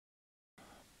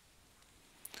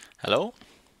Hello,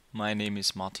 my name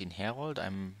is Martin Herold.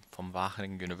 I'm from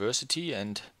Wageningen University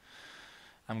and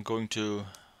I'm going to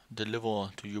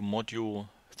deliver to you module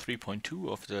 3.2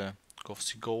 of the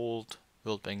GOFC-GOLD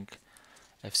World Bank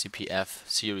FCPF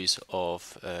series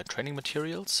of training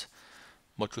materials.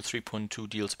 Module 3.2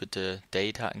 deals with the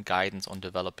data and guidance on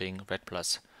developing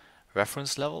REDD+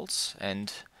 reference levels,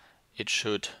 and it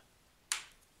should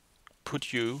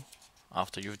put you,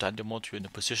 after you've done the module, in a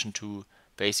position to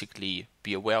basically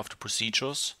be aware of the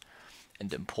procedures and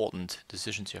the important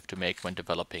decisions you have to make when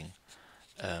developing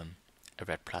a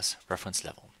REDD+ reference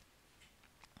level.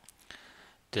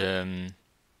 The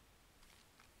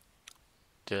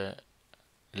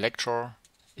lecture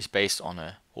is based on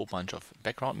a whole bunch of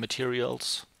background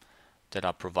materials that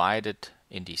are provided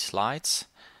in these slides.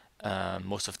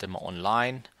 Most of them are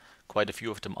online. Quite a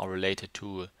few of them are related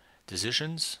to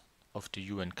decisions of the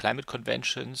UN climate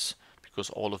conventions, because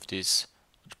all of this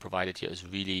provided here is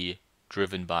really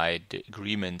driven by the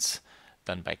agreements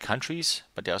done by countries,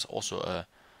 but there's also a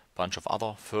bunch of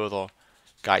other further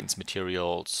guidance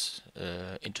materials,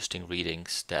 interesting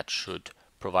readings that should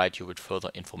provide you with further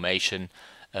information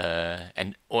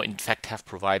or in fact have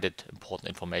provided important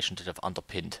information that have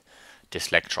underpinned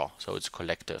this lecture. So it's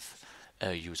collective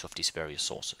use of these various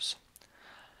sources.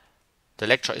 The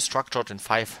lecture is structured in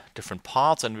 5 different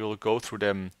parts, and we will go through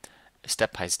them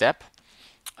step by step,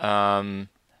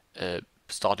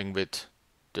 starting with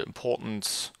the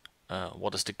importance,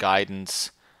 what is the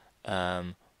guidance,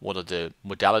 what are the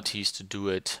modalities to do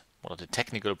it, what are the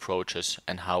technical approaches,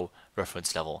 and how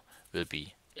reference level will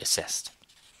be assessed.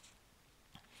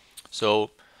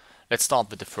 So let's start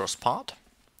with the first part,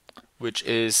 which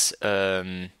is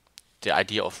the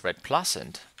idea of REDD+.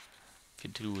 And if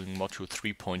you're doing module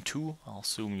 3.2, I'll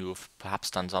assume you've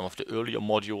perhaps done some of the earlier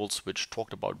modules which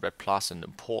talked about REDD+ and the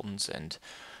importance and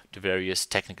the various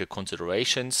technical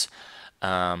considerations.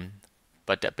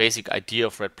 But the basic idea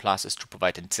of REDD+ is to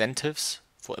provide incentives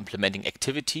for implementing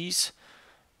activities.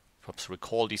 Perhaps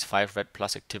recall these 5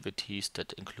 REDD+ activities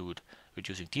that include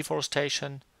reducing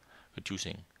deforestation,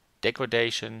 reducing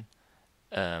degradation,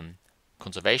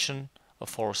 conservation of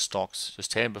forest stocks,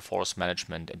 sustainable forest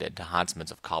management, and the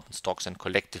enhancements of carbon stocks. And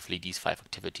collectively, these 5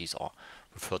 activities are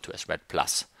referred to as REDD+.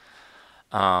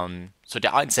 So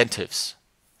there are incentives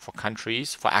for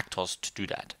countries, for actors to do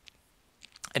that.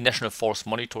 A national forest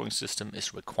monitoring system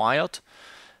is required,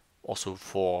 also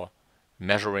for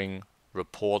measuring,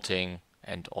 reporting,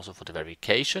 and also for the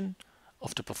verification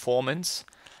of the performance.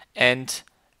 And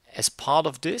as part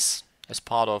of this, as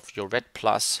part of your REDD+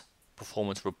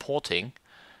 performance reporting,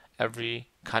 every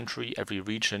country, every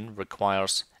region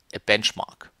requires a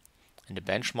benchmark. And the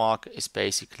benchmark is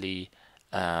basically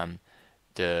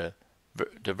the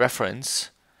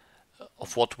reference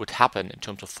of what would happen in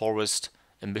terms of forest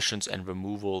emissions and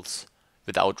removals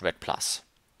without REDD+.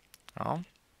 And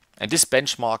this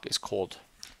benchmark is called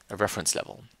a reference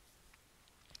level.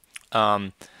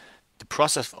 The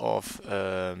process of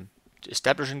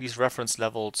establishing these reference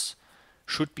levels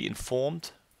should be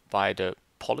informed by the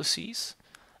policies.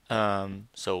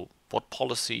 So what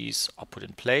policies are put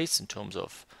in place in terms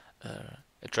of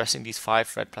addressing these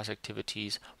 5 REDD+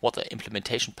 activities, what are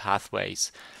implementation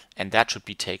pathways, and that should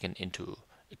be taken into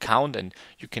account. And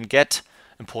you can get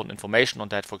important information on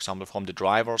that, for example, from the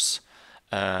driver's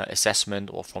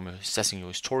assessment or from assessing your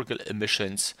historical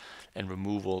emissions and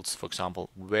removals. For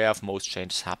example, where have most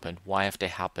changes happened, why have they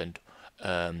happened,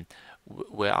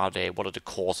 where are they, what are the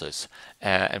causes,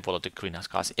 and what are the greenhouse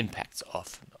gas impacts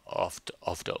of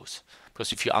those.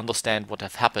 Because if you understand what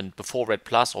have happened before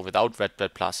REDD+ or without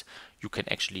REDD+, you can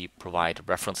actually provide a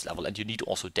reference level, and you need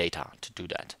also data to do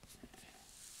that.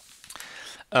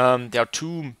 There are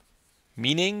 2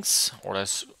 meanings, or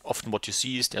as often what you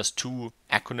see is there's 2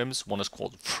 acronyms. One is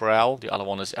called FREL, the other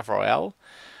one is FRL.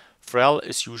 FREL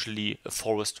is usually a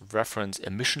forest reference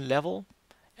emission level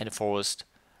and a forest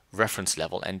reference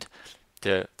level. And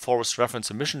the forest reference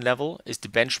emission level is the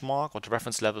benchmark or the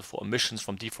reference level for emissions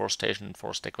from deforestation and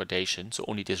forest degradation. So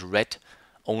only this red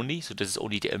only, so this is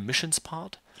only the emissions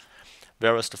part.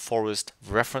 Whereas the forest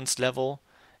reference level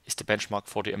is the benchmark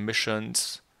for the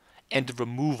emissions and the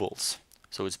removals.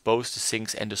 So it's both the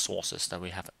sinks and the sources that we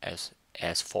have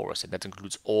as forest, and that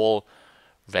includes all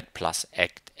REDD+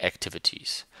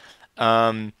 activities.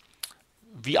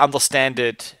 We understand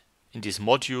it in this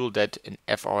module that in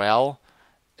FRL,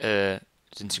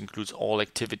 since it includes all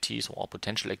activities or all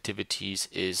potential activities,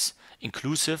 is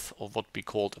inclusive of what we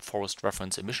call a forest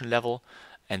reference emission level,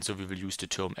 and so we will use the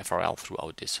term FRL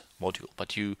throughout this module.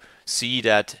 But you see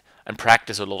that in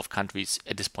practice a lot of countries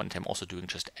at this point in time also doing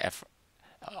just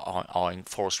are in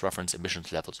forest reference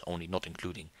emissions levels only, not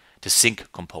including the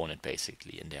sink component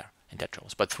basically in there in that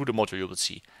terms. But through the module you will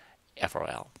see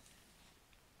FRL.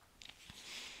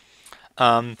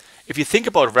 If you think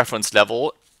about reference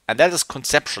level, and that is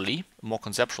conceptually, more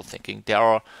conceptual thinking, there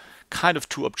are kind of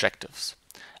two objectives.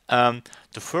 The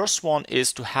first one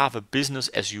is to have a business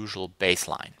as usual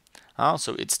baseline.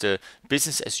 So it's the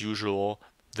business as usual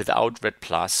without REDD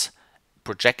Plus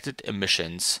projected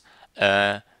emissions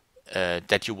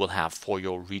that you will have for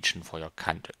your region, for your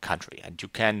country. And you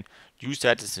can use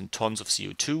that as in tons of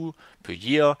CO2 per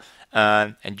year,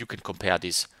 and you can compare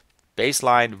this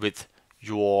baseline with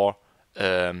your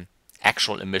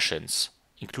actual emissions,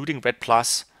 including REDD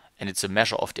Plus, and it's a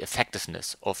measure of the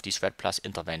effectiveness of these REDD Plus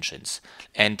interventions,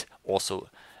 and also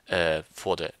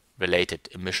for the related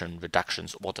emission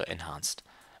reductions or the enhanced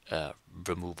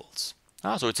removals.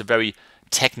 So it's a very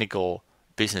technical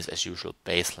business as usual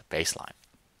baseline.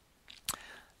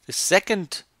 The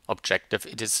second objective,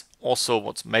 it is also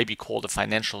what's maybe called a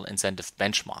financial incentive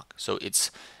benchmark. So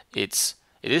it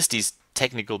is these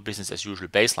technical business as usual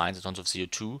baselines in terms of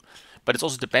CO2, but it's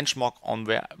also the benchmark on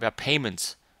where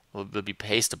payments will be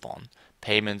based upon.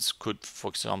 Payments could, for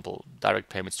example, direct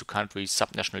payments to countries,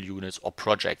 subnational units, or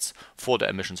projects for the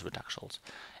emissions reductions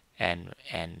and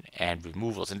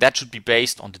removals, and that should be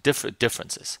based on the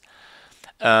differences.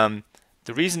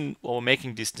 The reason we're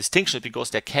making this distinction is because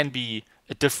there can be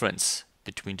a difference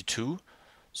between the two.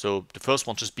 So the first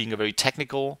one just being a very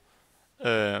technical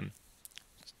tons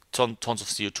of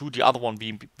CO2, the other one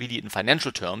being really in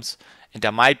financial terms, and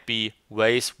there might be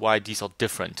ways why these are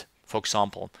different. For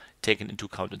example, taking into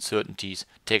account uncertainties,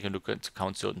 taking into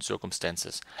account certain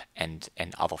circumstances, and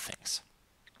other things.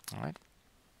 All right.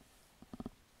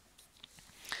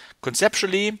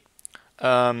 Conceptually,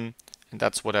 and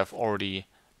that's what I've already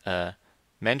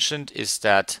mentioned, is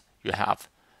that you have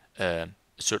a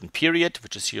certain period,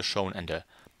 which is here shown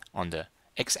on the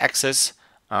x-axis.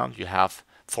 You have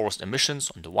forest emissions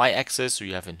on the y-axis, so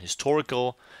you have an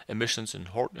historical emissions and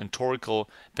historical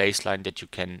baseline that you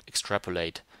can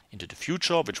extrapolate into the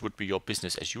future, which would be your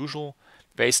business as usual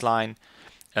baseline.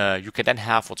 You can then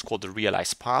have what's called the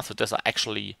realized path. So those are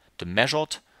actually the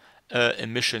measured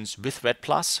emissions with REDD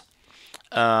Plus.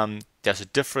 There's a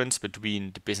difference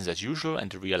between the business as usual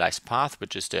and the realized path,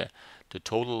 which is the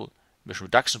total emission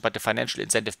reduction, but the financial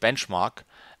incentive benchmark,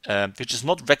 which is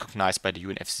not recognized by the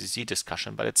UNFCCC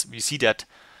discussion, but we see that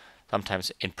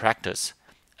sometimes in practice,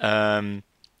 is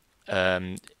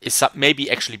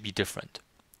maybe actually be different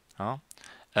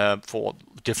for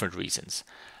different reasons.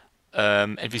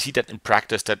 And we see that in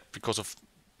practice, that because of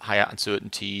higher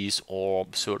uncertainties or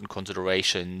certain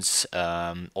considerations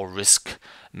or risk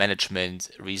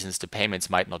management reasons, the payments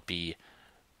might not be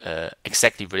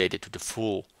exactly related to the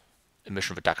full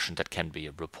emission reduction that can be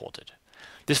reported.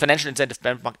 This financial incentive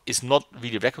benchmark is not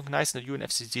really recognized in the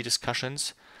UNFCCC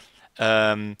discussions,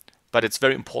 but it's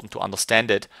very important to understand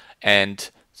it. And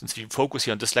since we focus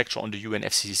here on this lecture on the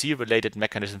UNFCCC related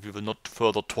mechanism, we will not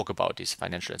further talk about this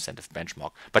financial incentive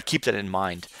benchmark, but keep that in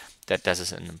mind, that this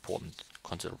is an important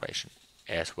consideration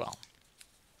as well.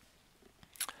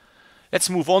 Let's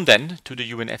move on then to the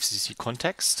UNFCCC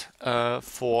context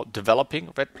for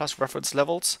developing REDD Plus reference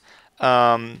levels.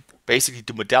 Basically,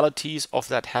 the modalities of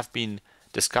that have been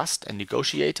discussed and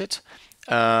negotiated,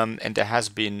 and there has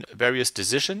been various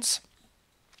decisions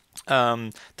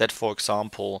that, for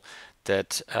example,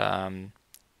 that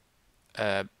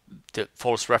the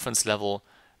forest reference level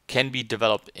can be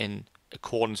developed in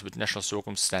accordance with national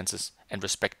circumstances and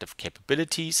respective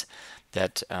capabilities,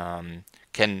 that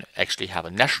can actually have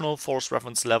a national forest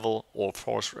reference level or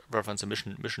forest reference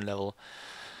emission level.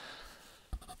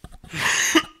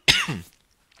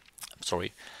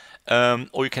 Sorry.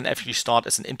 Or you can actually start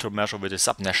as an interim measure with a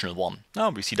subnational one.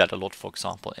 Now we see that a lot, for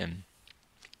example, in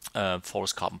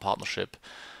forest carbon partnership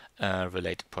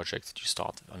related projects, that you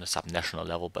start on a subnational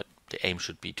level, but the aim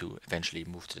should be to eventually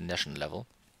move to the national level.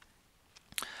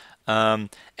 And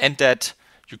that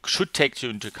you should take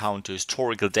into account the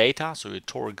historical data, so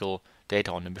historical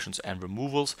data on emissions and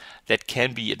removals that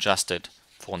can be adjusted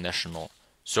for national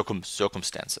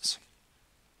circumstances.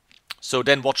 So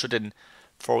then what should a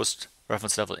forest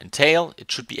reference level entail? It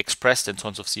should be expressed in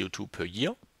tons of CO2 per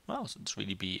year. Well, so it's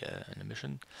really be an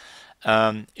emission.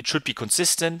 It should be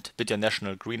consistent with your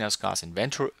national greenhouse gas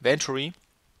inventory,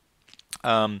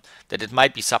 that it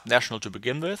might be subnational to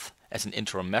begin with as an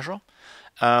interim measure,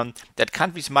 that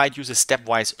countries might use a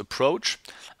stepwise approach,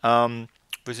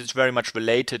 because it's very much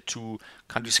related to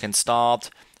countries can start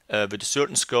with a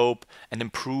certain scope and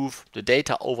improve the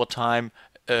data over time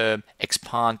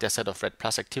expand their set of REDD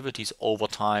Plus activities over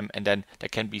time, and then there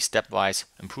can be stepwise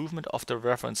improvement of the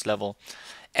reference level.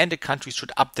 And the countries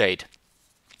should update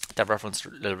their reference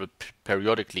level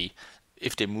periodically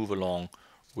if they move along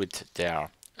with their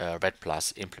REDD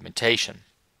Plus implementation.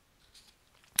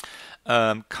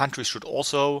 Countries should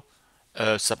also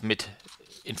submit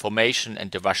information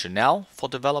and the rationale for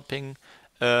developing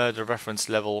the reference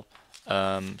level.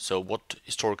 So what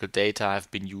historical data have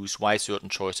been used, why certain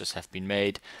choices have been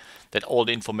made, that all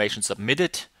the information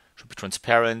submitted should be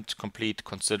transparent, complete,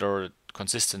 considered,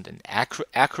 consistent, and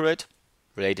accurate,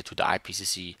 related to the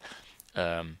IPCC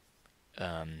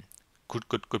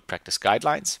good practice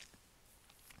guidelines.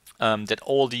 That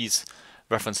all these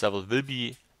reference levels will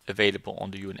be available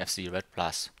on the UNFC REDD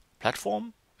Plus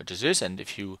platform, which is this. And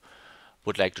if you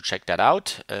would like to check that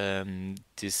out, the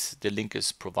link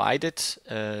is provided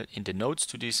in the notes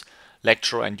to this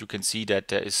lecture, and you can see that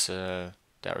there is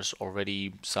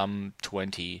already some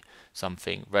 20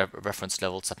 something reference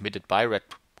levels submitted by REDD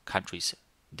countries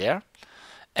there,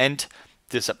 and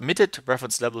the submitted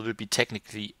reference level will be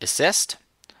technically assessed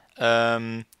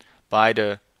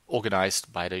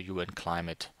organized by the UN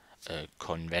Climate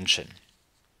Convention.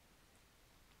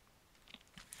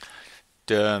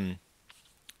 The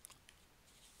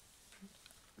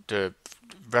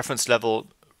reference level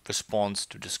responds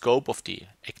to the scope of the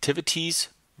activities.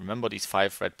 Remember these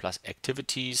 5 REDD Plus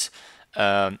activities,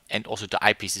 and also the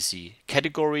IPCC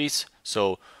categories.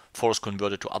 So forest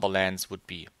converted to other lands would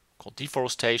be called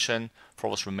deforestation.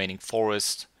 Forest remaining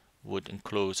forest would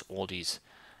enclose all these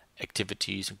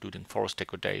activities, including forest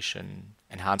degradation,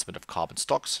 enhancement of carbon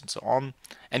stocks, and so on.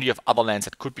 And you have other lands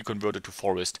that could be converted to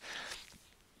forest.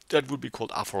 That would be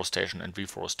called afforestation and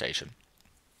reforestation.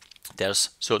 There's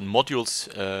certain modules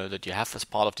that you have as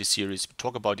part of this series. We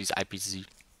talk about these IPCC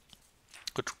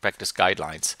good practice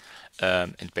guidelines,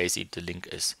 and basically the link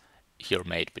is here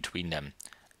made between them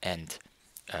and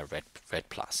REDD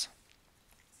Plus.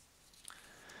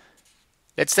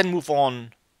 Let's then move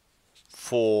on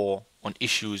on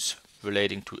issues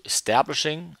relating to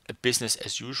establishing a business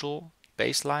as usual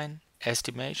baseline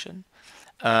estimation.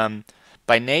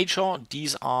 By nature,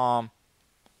 these are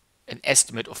an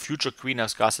estimate of future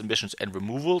greenhouse gas emissions and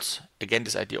removals. Again,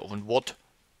 this idea of what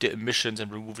the emissions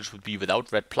and removals would be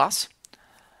without REDD Plus.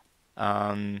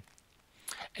 And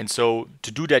so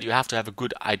to do that, you have to have a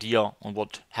good idea on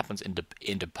what happens in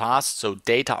the past. So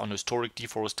data on historic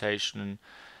deforestation,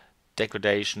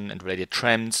 degradation, and related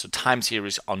trends. So time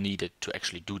series are needed to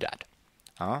actually do that.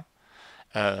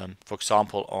 For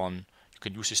example, you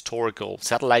can use historical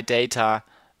satellite data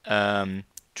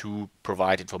to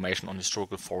provide information on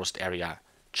historical forest area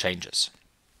changes.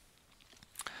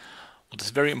 What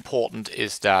is very important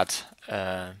is that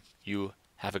you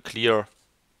have a clear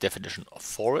definition of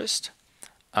forest,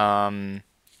 and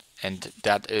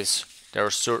that is, there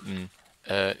are certain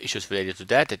issues related to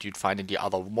that you'd find in the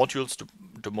other modules.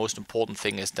 The most important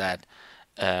thing is that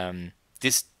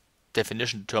this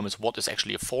definition determines what is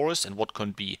actually a forest and what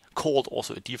can be called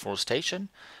also a deforestation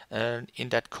in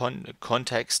that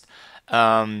context.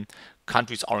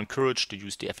 Countries are encouraged to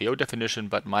use the FAO definition,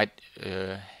 but might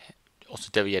also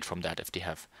deviate from that if they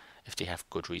have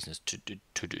good reasons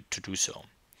to do so.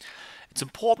 It's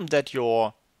important that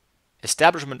your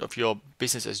establishment of your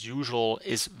business as usual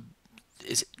is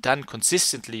done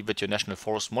consistently with your National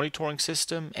Forest Monitoring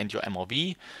System and your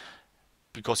MRV,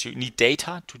 because you need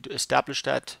data to establish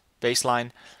that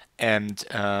baseline, and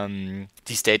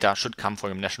these data should come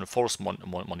from your National Forest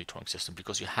Monitoring System,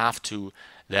 because you have to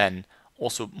then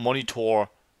also monitor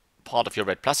part of your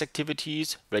REDD Plus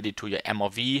activities ready to your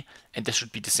MRV, and there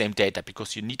should be the same data,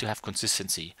 because you need to have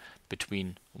consistency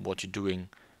between what you're doing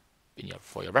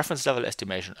for your reference level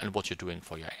estimation and what you're doing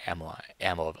for your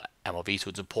MRV. So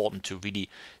it's important to really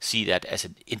see that as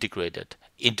an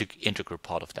integral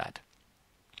part of that.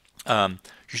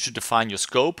 You should define your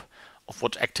scope of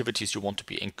what activities you want to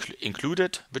be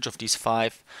included, which of these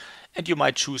 5, and you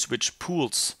might choose which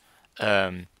pools,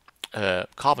 carbon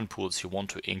pools you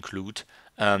want to include.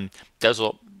 Those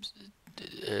are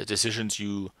decisions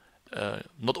you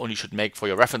not only should make for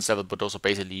your reference level, but also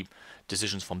basically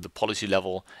decisions from the policy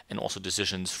level, and also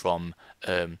decisions from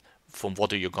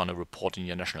what are you going to report in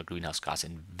your national greenhouse gas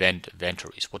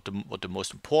inventories. What the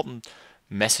most important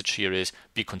message here is: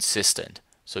 be consistent.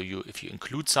 So if you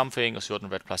include something, a certain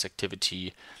REDD Plus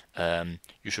activity,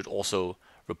 you should also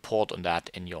report on that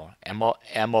in your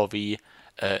MRV.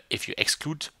 If you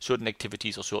exclude certain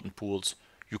activities or certain pools,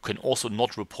 you can also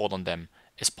not report on them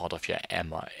as part of your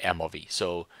MRV.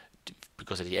 So,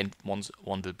 because at the end, one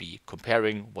will be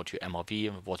comparing what your MRV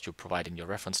and what you provide in your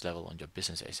reference level on your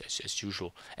business as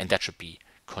usual, and that should be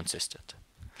consistent.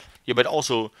 You might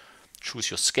also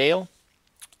choose your scale,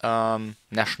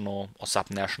 national or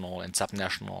subnational, and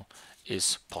subnational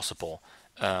is possible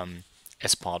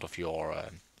as part of your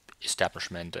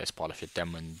establishment, as part of your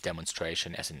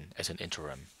demonstration as an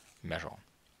interim measure.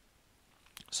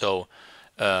 So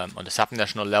on the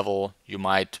subnational level, you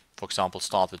might, for example,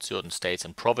 start with certain states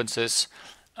and provinces.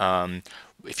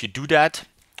 If you do that,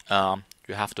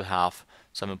 you have to have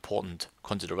some important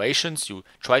considerations. You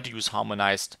try to use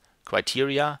harmonized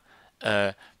criteria.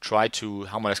 Try to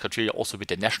harmonize criteria also with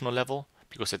the national level,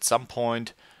 because at some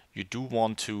point you do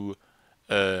want to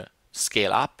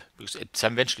scale up, because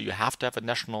eventually you have to have a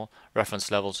national reference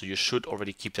level, so you should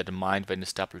already keep that in mind when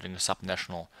establishing a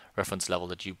subnational reference level,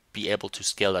 that you be able to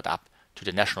scale that up to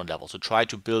the national level. So try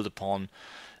to build upon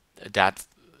that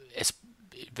as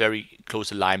very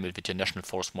close alignment with your national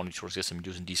forest monitoring system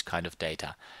using these kind of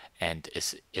data and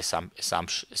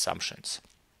assumptions.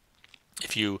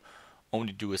 If you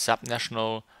only do a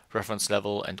subnational reference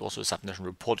level and also a subnational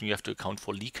reporting, you have to account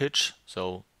for leakage.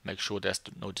 So make sure there's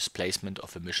no displacement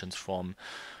of emissions from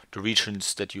the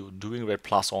regions that you're doing REDD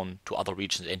Plus on to other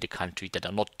regions in the country that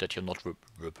you're not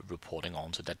reporting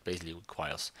on. So that basically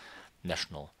requires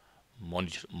national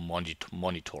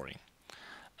monitoring.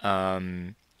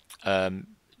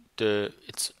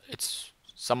 It's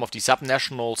some of the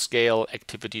subnational scale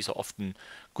activities are often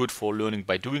good for learning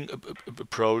by doing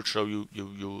approach. So you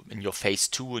in your phase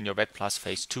 2, in your REDD Plus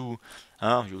phase 2,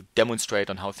 you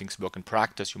demonstrate on how things work in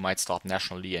practice. You might start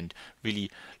nationally and really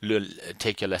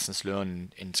take your lessons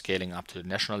learned in scaling up to the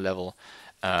national level.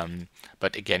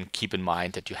 But again, keep in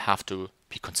mind that you have to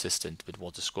be consistent with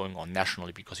what is going on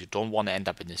nationally, because you don't want to end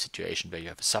up in a situation where you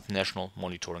have a subnational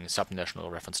monitoring, a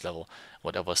subnational reference level,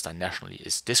 whatever is done nationally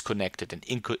is disconnected and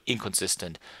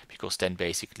inconsistent, because then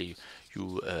basically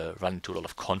you run into a lot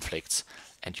of conflicts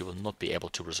and you will not be able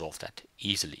to resolve that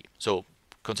easily. So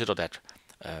consider that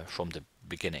from the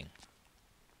beginning.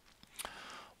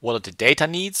 What are the data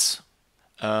needs?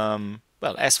 Well,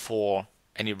 as for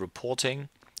any reporting,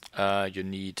 you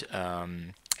need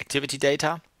activity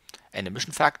data and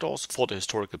emission factors for the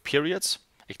historical periods.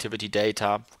 Activity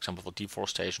data, for example, for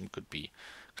deforestation, could be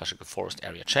classical forest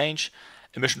area change.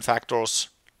 Emission factors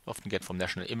often get from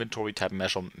national inventory type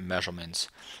measurements,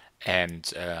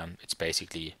 and it's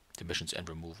basically the emissions and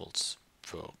removals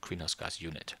for greenhouse gas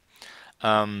unit.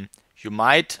 You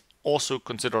might also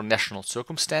consider national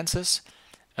circumstances.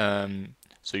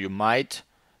 So you might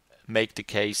make the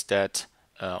case that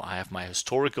I have my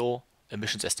historical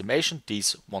emissions estimation,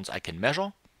 these ones I can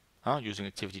measure using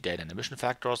activity data and emission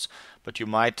factors, but you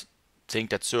might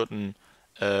think that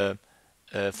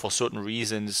for certain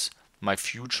reasons my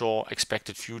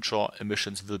expected future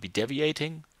emissions will be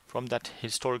deviating from that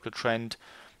historical trend.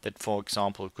 That, for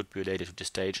example, could be related to the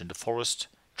stage in the forest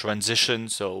transition.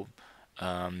 So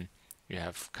you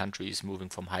have countries moving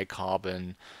from high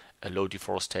carbon, low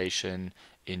deforestation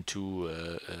into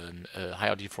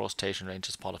higher deforestation range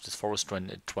as part of this forest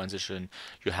transition.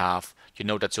 You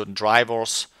know that certain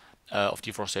drivers of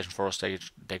deforestation, forest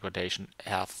degradation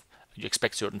you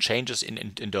expect certain changes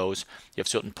in those. You have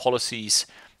certain policies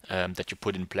that you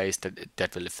put in place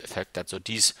that will affect that. So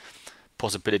these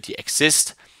possibilities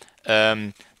exist,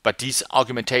 but these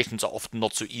argumentations are often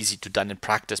not so easy to done in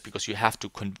practice, because you have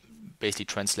to basically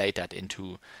translate that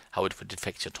into how it would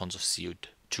affect your tons of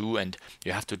CO2, and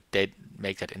you have to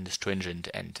make that in a stringent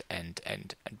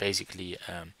and basically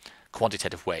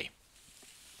quantitative way.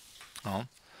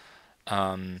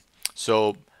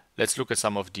 So let's look at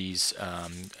some of these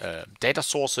data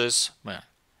sources.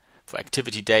 For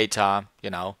activity data,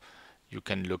 you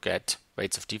can look at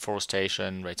rates of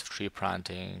deforestation, rates of tree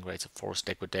planting, rates of forest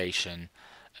degradation,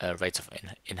 rates of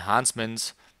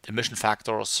enhancements, emission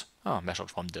factors measured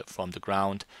from the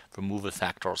ground, removal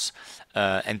factors,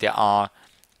 and there are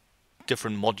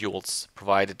different modules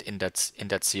provided in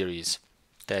that series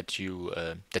that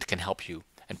can help you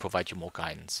and provide you more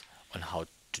guidance on how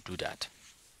to do that.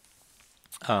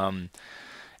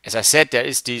 As I said, there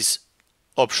is these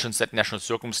options that national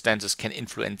circumstances can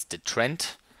influence the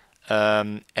trend,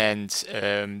 and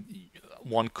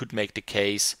one could make the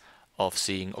case of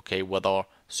seeing, okay, whether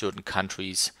certain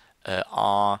countries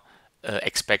are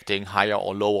expecting higher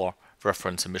or lower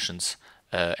reference emissions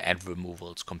and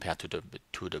removals compared to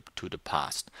the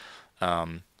past.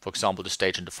 For example, the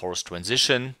stage in the forest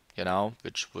transition,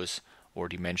 which was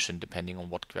already mentioned, depending on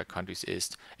what countries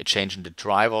is, a change in the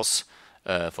drivers.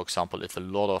 For example, if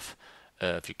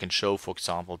you can show, for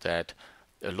example, that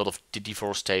a lot of the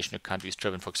deforestation in the country is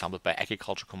driven, for example, by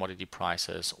agricultural commodity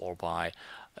prices, or by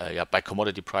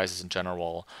commodity prices in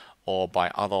general, or by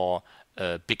other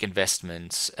big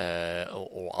investments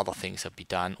or other things that be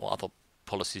done, or other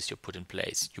policies you put in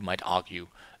place. You might argue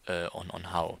on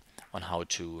how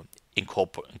to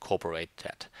incorporate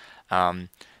that.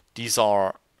 These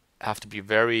have to be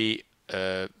very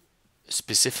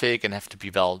specific and have to be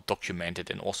well documented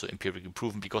and also empirically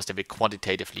proven, because they will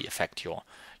quantitatively affect your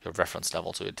reference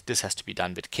level. So this has to be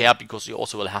done with care, because you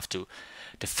also will have to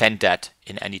defend that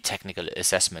in any technical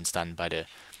assessments done by the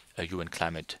UN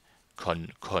Climate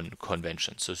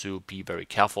Convention. So be very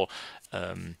careful.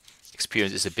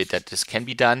 Experience is a bit that this can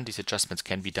be done, these adjustments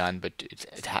can be done, but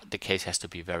the case has to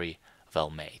be very well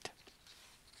made.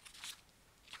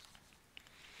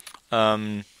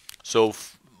 So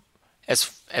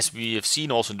as we have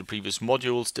seen also in the previous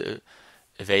modules, the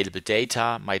available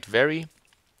data might vary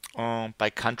by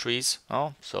countries.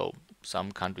 So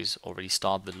some countries already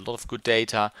start with a lot of good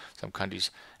data, some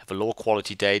countries have a low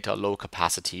quality data, low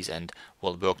capacities, and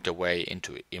will work their way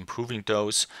into improving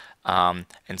those. And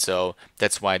so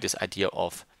that's why this idea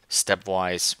of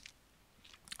stepwise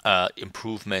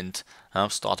improvement,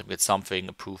 starting with something,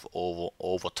 improve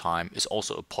over time, is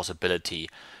also a possibility,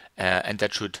 and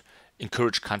that should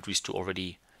encourage countries to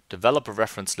already develop a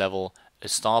reference level,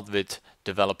 start with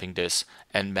developing this,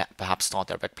 and perhaps start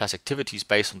their REDD+ activities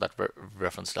based on that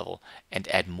reference level, and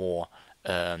add more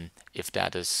if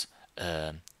that is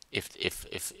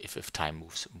if time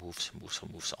moves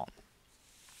on.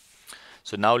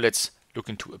 So now let's look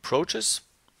into approaches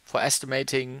for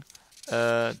estimating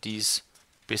these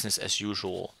business as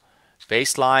usual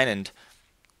baseline, and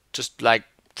just like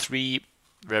 3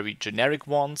 very generic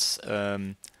ones.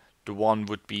 The one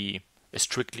would be a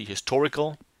strictly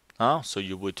historical. So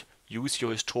you would use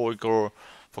your historical,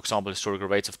 for example, historical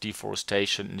rates of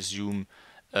deforestation, and assume,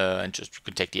 and just you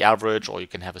can take the average, or you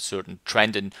can have a certain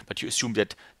trend, but you assume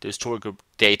that the historical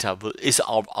data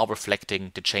are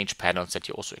reflecting the change patterns that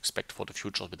you also expect for the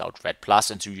future without REDD+,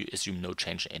 and so you assume no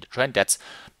change in the trend. That's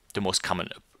the most common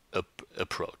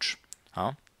approach.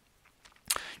 You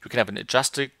can have an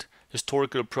adjusted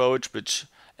historical approach, which,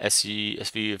 as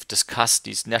we have discussed,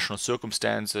 these national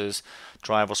circumstances,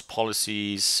 drivers,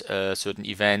 policies, certain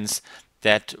events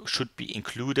that should be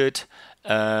included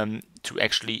to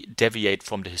actually deviate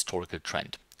from the historical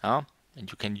trend. And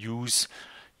you can use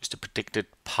the predicted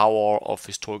power of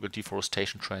historical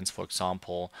deforestation trends, for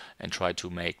example, and try to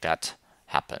make that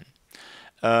happen.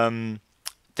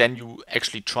 Then you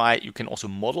actually you can also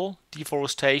model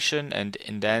deforestation, and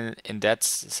in that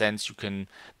sense you can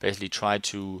basically try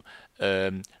to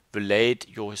relate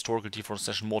your historical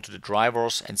deforestation more to the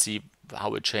drivers and see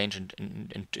how a change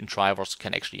in drivers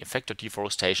can actually affect your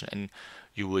deforestation, and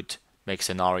you would make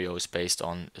scenarios based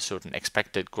on a certain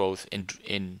expected growth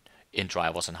in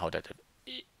drivers and how that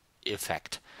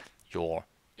affect your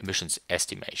emissions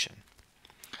estimation.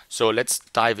 So let's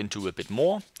dive into a bit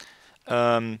more.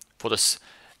 For this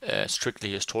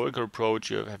strictly historical approach,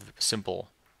 you have a simple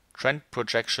trend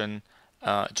projection.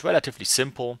 It's relatively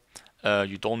simple.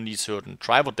 You don't need certain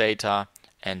driver data,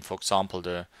 and for example,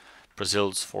 the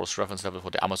Brazil's forest reference level for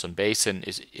the Amazon basin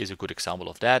is a good example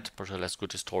of that. Brazil has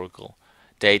good historical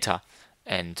data,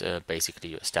 and basically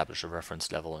you establish a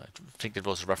reference level. I think it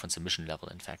was a reference emission level,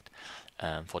 in fact,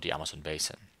 for the Amazon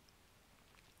basin.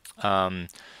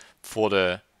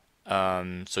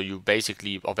 So you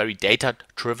basically are very data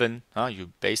driven.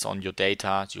 You based on your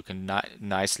data, so you can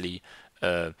nicely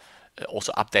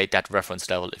also update that reference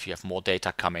level if you have more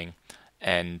data coming,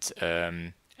 and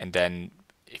then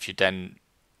if you then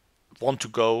want to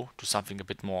go to something a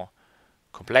bit more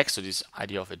complex, so this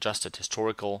idea of adjusted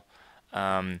historical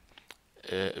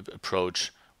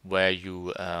approach, where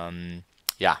you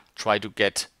try to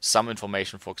get some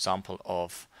information, for example,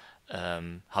 of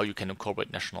how you can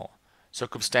incorporate national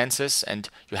circumstances, and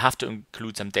you have to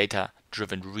include some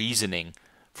data-driven reasoning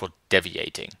for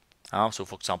deviating. So,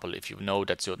 for example, if you know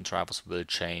that certain drivers will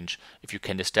change, if you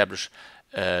can establish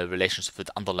relationships with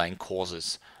underlying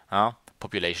causes,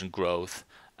 population growth,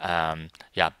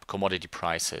 commodity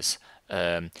prices,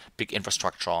 big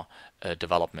infrastructure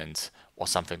developments, or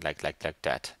something like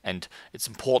that. And it's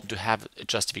important to have a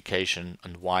justification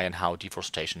on why and how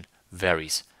deforestation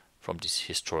varies from this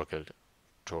historical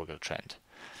trend.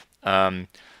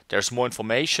 There's more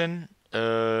information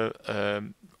on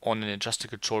an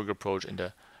adjusted historical approach in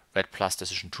the REDD+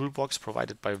 decision toolbox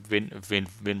provided by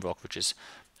Winrock, which is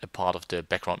a part of the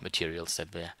background materials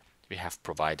that we have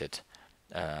provided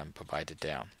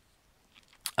there.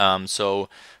 So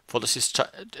for this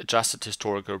adjusted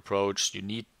historical approach, you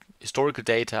need historical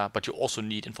data, but you also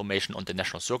need information on the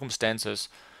national circumstances,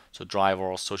 so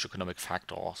drivers, socioeconomic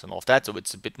factors, and all of that. So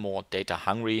it's a bit more data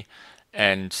hungry,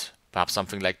 and perhaps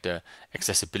something like the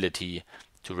accessibility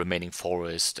to remaining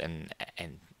forest and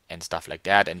and stuff like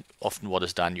that. And often what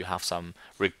is done, you have some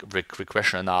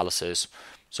regression analysis.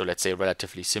 So let's say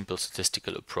relatively simple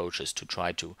statistical approaches to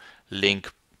try to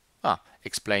link,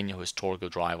 explain your historical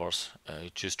drivers,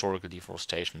 historical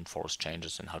deforestation, forest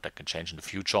changes, and how that can change in the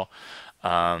future.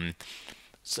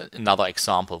 So another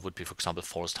example would be, for example,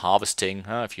 forest harvesting.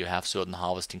 If you have certain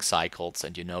harvesting cycles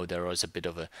and you know there is a bit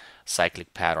of a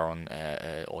cyclic pattern,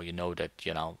 or you know that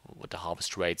what the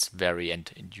harvest rates vary,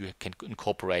 and you can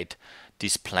incorporate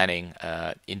this planning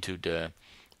into the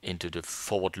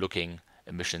forward-looking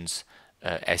emissions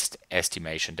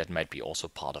estimation. That might be also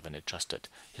part of an adjusted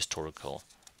historical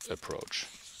approach.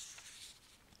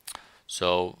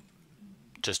 So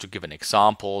just to give an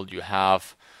example, you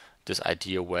have this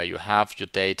idea where you have your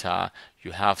data,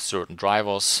 you have certain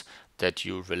drivers that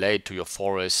you relate to your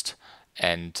forest,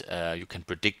 and you can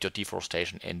predict your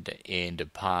deforestation in the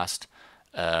past.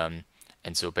 And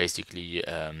so basically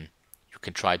you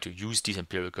can try to use these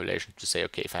empirical relations to say,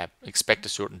 okay, if I expect a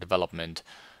certain development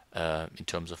in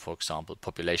terms of, for example,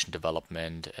 population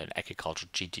development and agriculture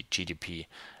GDP,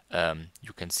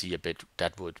 you can see a bit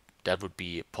that would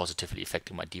be positively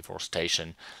affecting my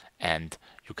deforestation, and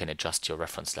you can adjust your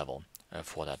reference level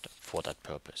for that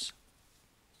purpose.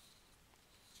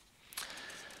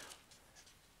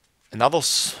 Another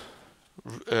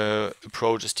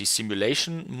approach is the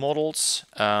simulation models.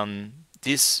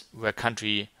 This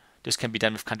can be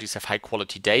done with countries that have high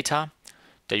quality data,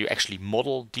 that you actually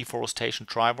model deforestation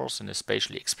drivers in a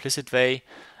spatially explicit way,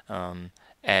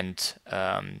 and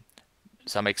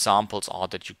some examples are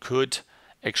that you could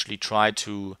actually try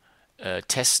to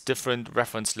test different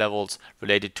reference levels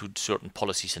related to certain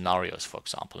policy scenarios, for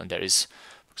example. And there is,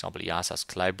 for example, EASA's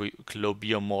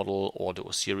Globio model or the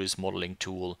Osiris modeling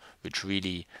tool, which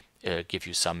really give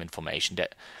you some information.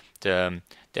 That there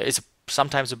is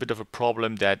sometimes a bit of a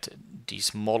problem that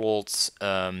these models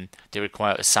they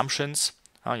require assumptions.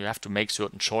 You have to make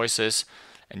certain choices,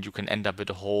 and you can end up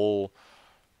with a whole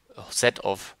set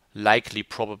of likely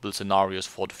probable scenarios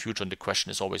for the future, and the question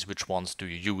is always which ones do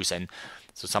you use. And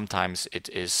so sometimes it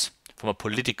is, from a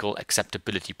political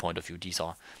acceptability point of view, these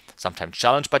are sometimes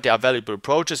challenged, but they are valuable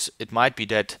approaches. It might be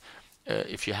that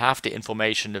if you have the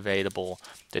information available,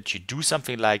 that you do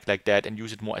something like that and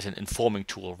use it more as an informing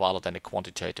tool rather than a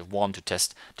quantitative one to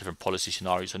test different policy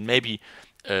scenarios, and maybe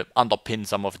underpin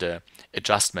some of the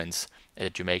adjustments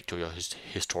that you make to your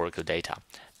historical data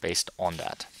based on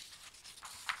that.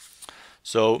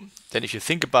 So then if you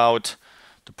think about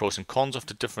the pros and cons of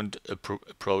the different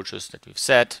approaches that we've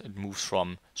said, it moves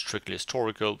from strictly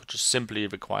historical, which is simply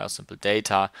requires simple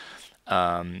data,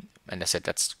 and I said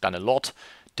that's done a lot.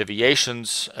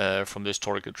 Deviations from the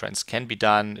historical trends can be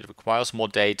done. It requires more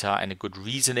data and a good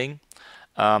reasoning.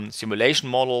 Simulation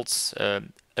models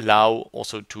allow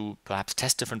also to perhaps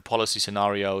test different policy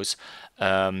scenarios,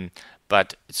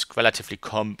 but it's relatively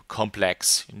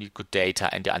complex. You need good data,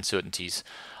 and the uncertainties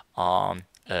are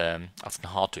often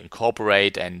hard to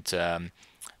incorporate, and so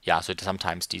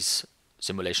sometimes these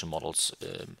simulation models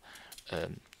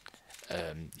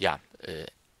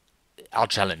are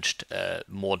challenged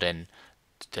more than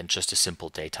just a simple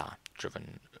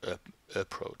data-driven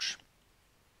approach.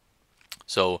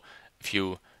 So if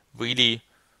you really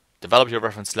develop your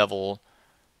reference level,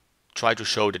 try to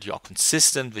show that you are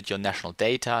consistent with your national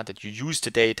data, that you use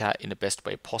the data in the best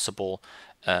way possible.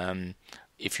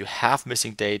 If you have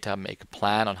missing data, make a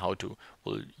plan on how to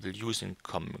will use and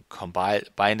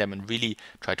combine them, and really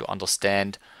try to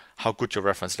understand how good your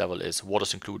reference level is, what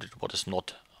is included, what is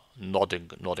not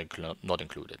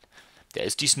included. There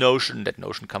is this notion, that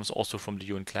notion comes also from the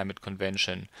UN Climate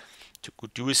Convention, to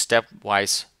do a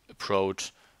stepwise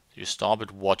approach. You start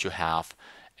with what you have,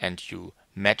 and you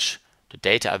match the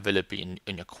data available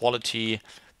in your quality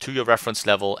to your reference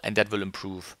level, and that will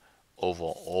improve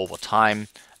over time.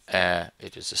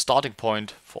 It is a starting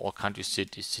point for all countries'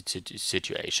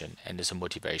 situation, and is a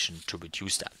motivation to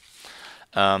reduce that.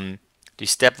 The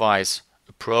stepwise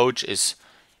approach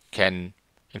can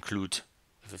include,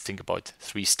 if you think about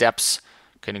 3 steps,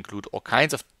 can include all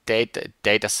kinds of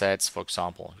data sets. For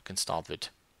example, you can start with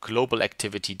global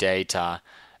activity data,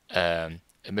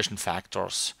 emission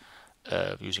factors,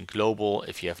 using global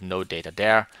if you have no data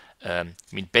there.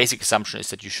 Basic assumption is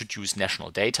that you should use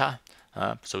national data.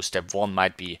 So step 1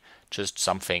 might be just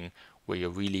something where you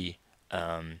really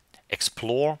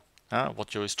explore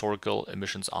what your historical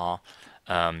emissions are.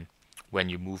 When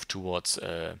you move towards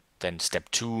then step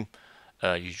 2,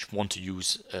 you want to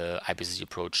use IPCC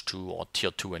approach 2 or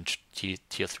tier 2 and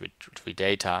tier 3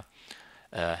 data.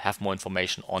 Have more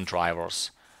information on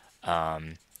drivers,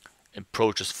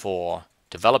 approaches for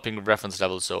developing reference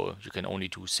levels, so you can only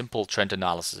do simple trend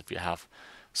analysis if you have,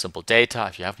 simple data.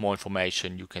 If you have more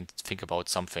information, you can think about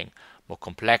something more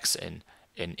complex in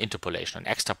interpolation and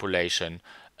extrapolation,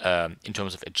 in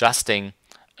terms of adjusting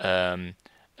um,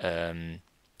 um,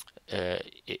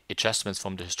 adjustments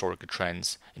from the historical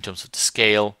trends. In terms of the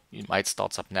scale, you might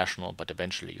start subnational, but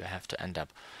eventually you have to end up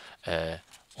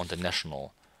on the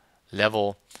national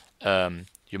level.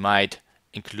 You might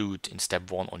include in step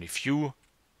 1 only few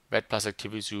REDD plus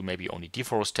activities, you maybe only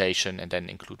deforestation, and then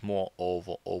include more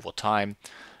over time.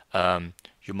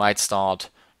 You might start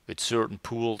with certain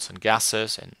pools and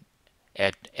gases and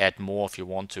add more if you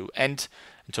want to. And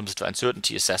in terms of the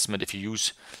uncertainty assessment, if you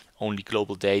use only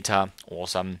global data or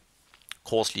some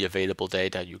coarsely available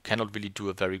data, you cannot really do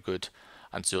a very good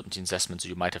uncertainty assessment. So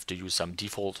you might have to use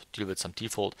deal with some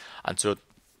default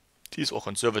uncertainties or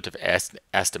conservative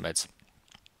estimates.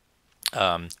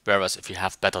 Whereas if you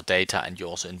have better data and you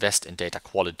also invest in data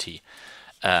quality,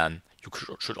 you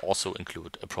should also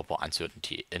include a proper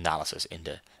uncertainty analysis in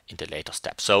the later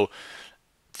steps. So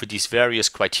for these various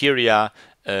criteria,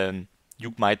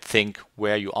 you might think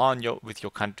where you are with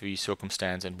your country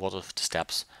circumstance and what are the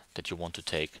steps that you want to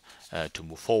take to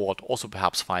move forward. Also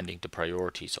perhaps finding the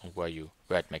priorities on where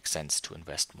it makes sense to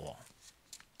invest more.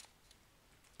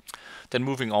 Then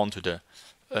moving on to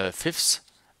the fifth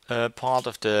part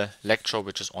of the lecture,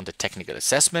 which is on the technical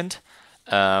assessment.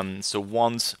 So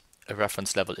once a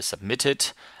reference level is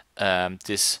submitted,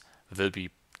 this will be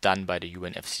done by the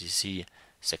UNFCCC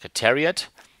Secretariat,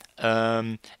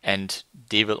 and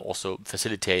they will also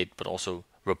facilitate but also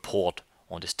report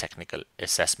on this technical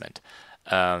assessment.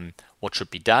 What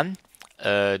should be done?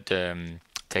 The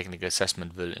technical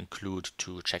assessment will include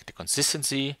to check the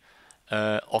consistency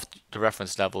of the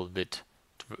reference level with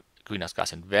greenhouse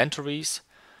gas inventories,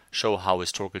 show how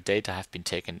historical data have been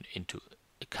taken into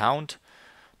account,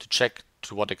 to check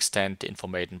to what extent the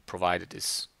information provided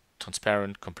is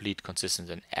transparent, complete, consistent,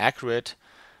 and accurate,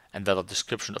 and whether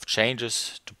description of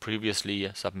changes to previously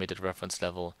submitted reference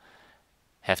level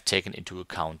have taken into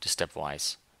account the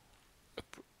stepwise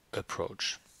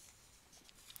approach.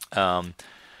 The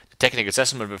technical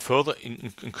assessment will further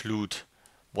include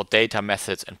what data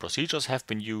methods and procedures have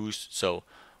been used, so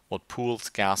what pools,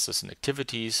 gases, and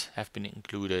activities have been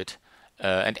included,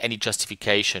 and any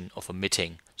justification of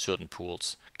omitting certain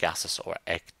pools, gases, or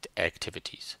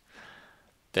activities.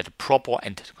 That proper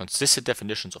and consistent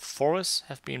definitions of forests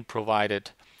have been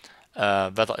provided,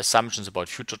 whether assumptions about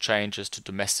future changes to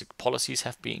domestic policies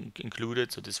have been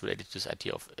included, so this related to this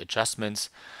idea of adjustments,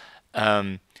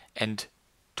 and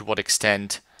to what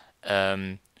extent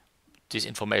this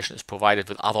information is provided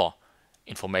with other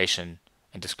information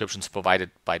and descriptions provided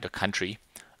by the country,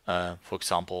 for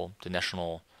example, the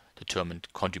national determined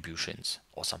contributions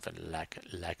or something like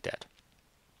that.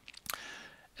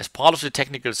 As part of the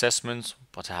technical assessments,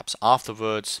 perhaps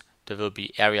afterwards, there will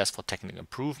be areas for technical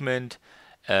improvement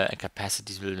and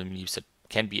capacities that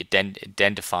can be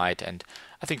identified, and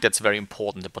I think that's very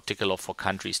important, in particular for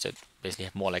countries that basically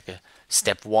have more like a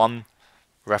step 1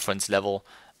 reference level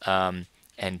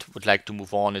and would like to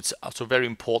move on. It's also very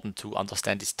important to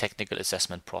understand this technical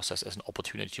assessment process as an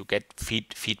opportunity to get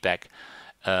feedback,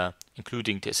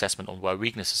 including the assessment on where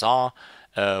weaknesses are,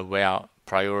 where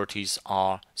priorities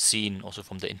are seen also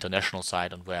from the international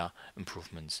side, and where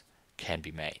improvements can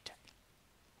be made.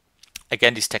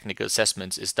 Again, these technical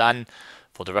assessments is done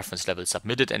for the reference level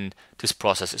submitted, and this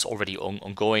process is already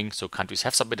ongoing. So countries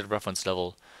have submitted reference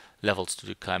levels to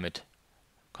the climate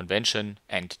convention,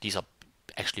 and these are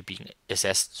actually being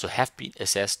assessed, so have been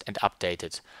assessed and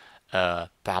updated.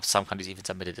 Perhaps some countries even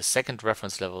submitted a second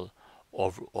reference level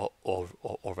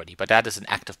already, but that is an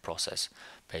active process,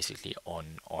 basically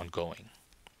ongoing.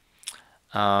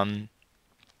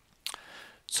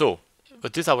 So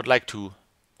with this, I would like to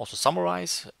also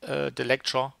summarize the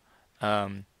lecture.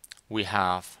 We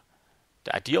have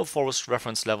the ideal forest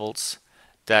reference levels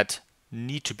that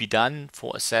need to be done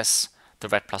for assess the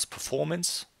REDD Plus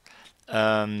performance.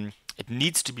 It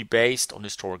needs to be based on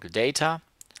historical data.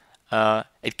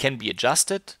 It can be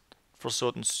adjusted for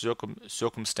certain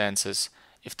circumstances.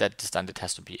 If that is done, it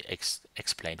has to be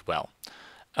explained well.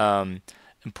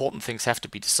 Important things have to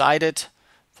be decided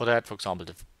for that. For example,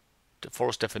 the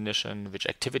forest definition, which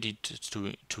activity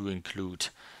to include,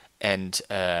 and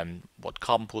what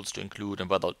carbon pools to include, and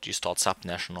whether you start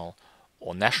subnational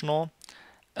or national.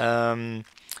 And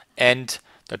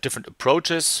there are different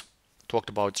approaches. Talked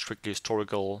about strictly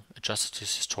historical, adjusted to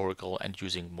historical, and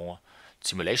using more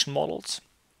simulation models.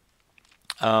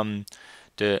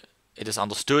 It is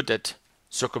understood that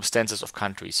circumstances of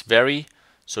countries vary,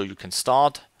 so you can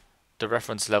start the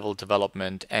reference level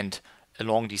development, and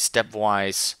along these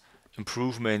stepwise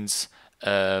improvements,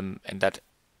 and that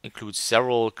includes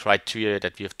several criteria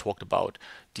that we have talked about.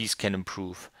 These can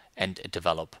improve and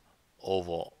develop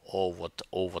over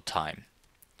time.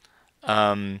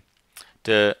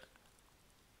 The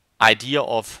idea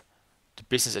of the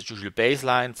business as usual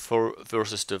baseline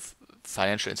versus the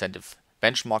financial incentive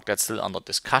benchmark, that's still under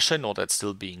discussion, or that's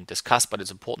still being discussed, but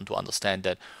it's important to understand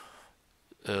that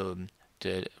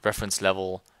the reference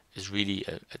level is really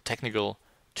a technical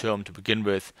term to begin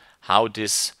with. How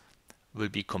this will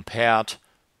be compared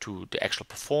to the actual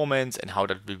performance and how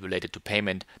that will be related to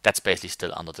payment, that's basically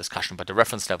still under discussion, but the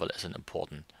reference level is an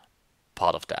important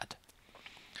part of that.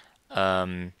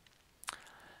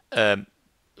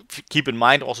 Keep in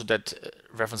mind also that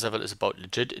reference level is about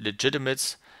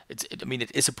legitimates. It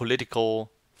is a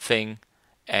political thing,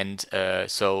 and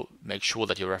so make sure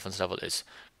that your reference level is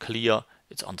clear,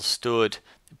 it's understood,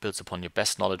 it builds upon your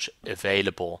best knowledge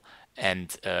available,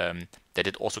 and that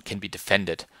it also can be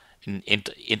defended in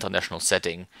international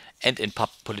setting and in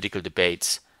political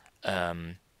debates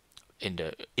in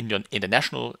the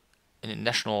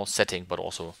national setting, but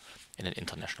also in an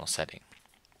international setting.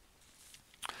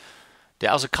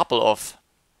 There's a couple of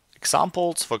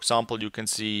examples. For example, you can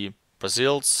see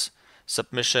Brazil's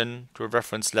submission to a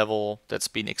reference level that's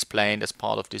been explained as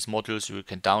part of this module, so you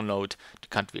can download the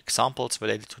country examples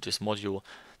related to this module.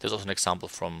 There's also an example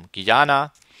from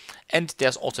Guyana, and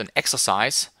there's also an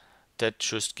exercise that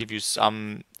just give you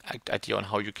some idea on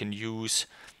how you can use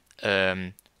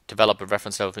develop a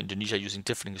reference level for Indonesia using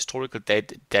different historical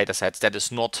data sets. That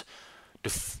is not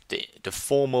the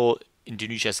formal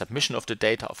Indonesia submission of the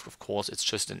data. Of course, it's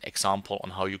just an example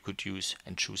on how you could use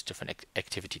and choose different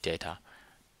activity data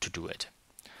to do it.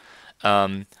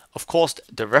 Of course,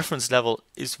 the reference level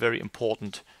is very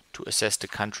important to assess the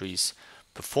country's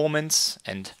performance,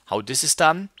 and how this is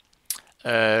done.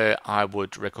 I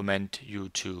would recommend you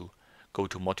to go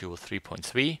to module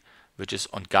 3.3, which is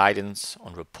on guidance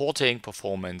on reporting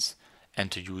performance,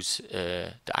 and to use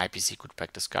the IPC good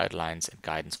practice guidelines and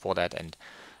guidance for that, and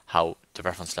how the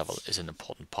reference level is an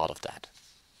important part of that.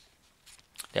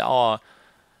 There are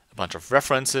a bunch of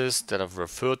references that I've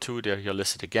referred to. They're here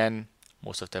listed again.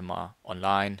 Most of them are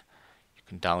online. You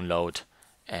can download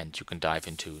and you can dive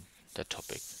into that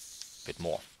topic a bit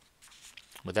more.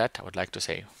 With that, I would like to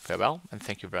say farewell and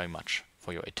thank you very much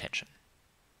for your attention.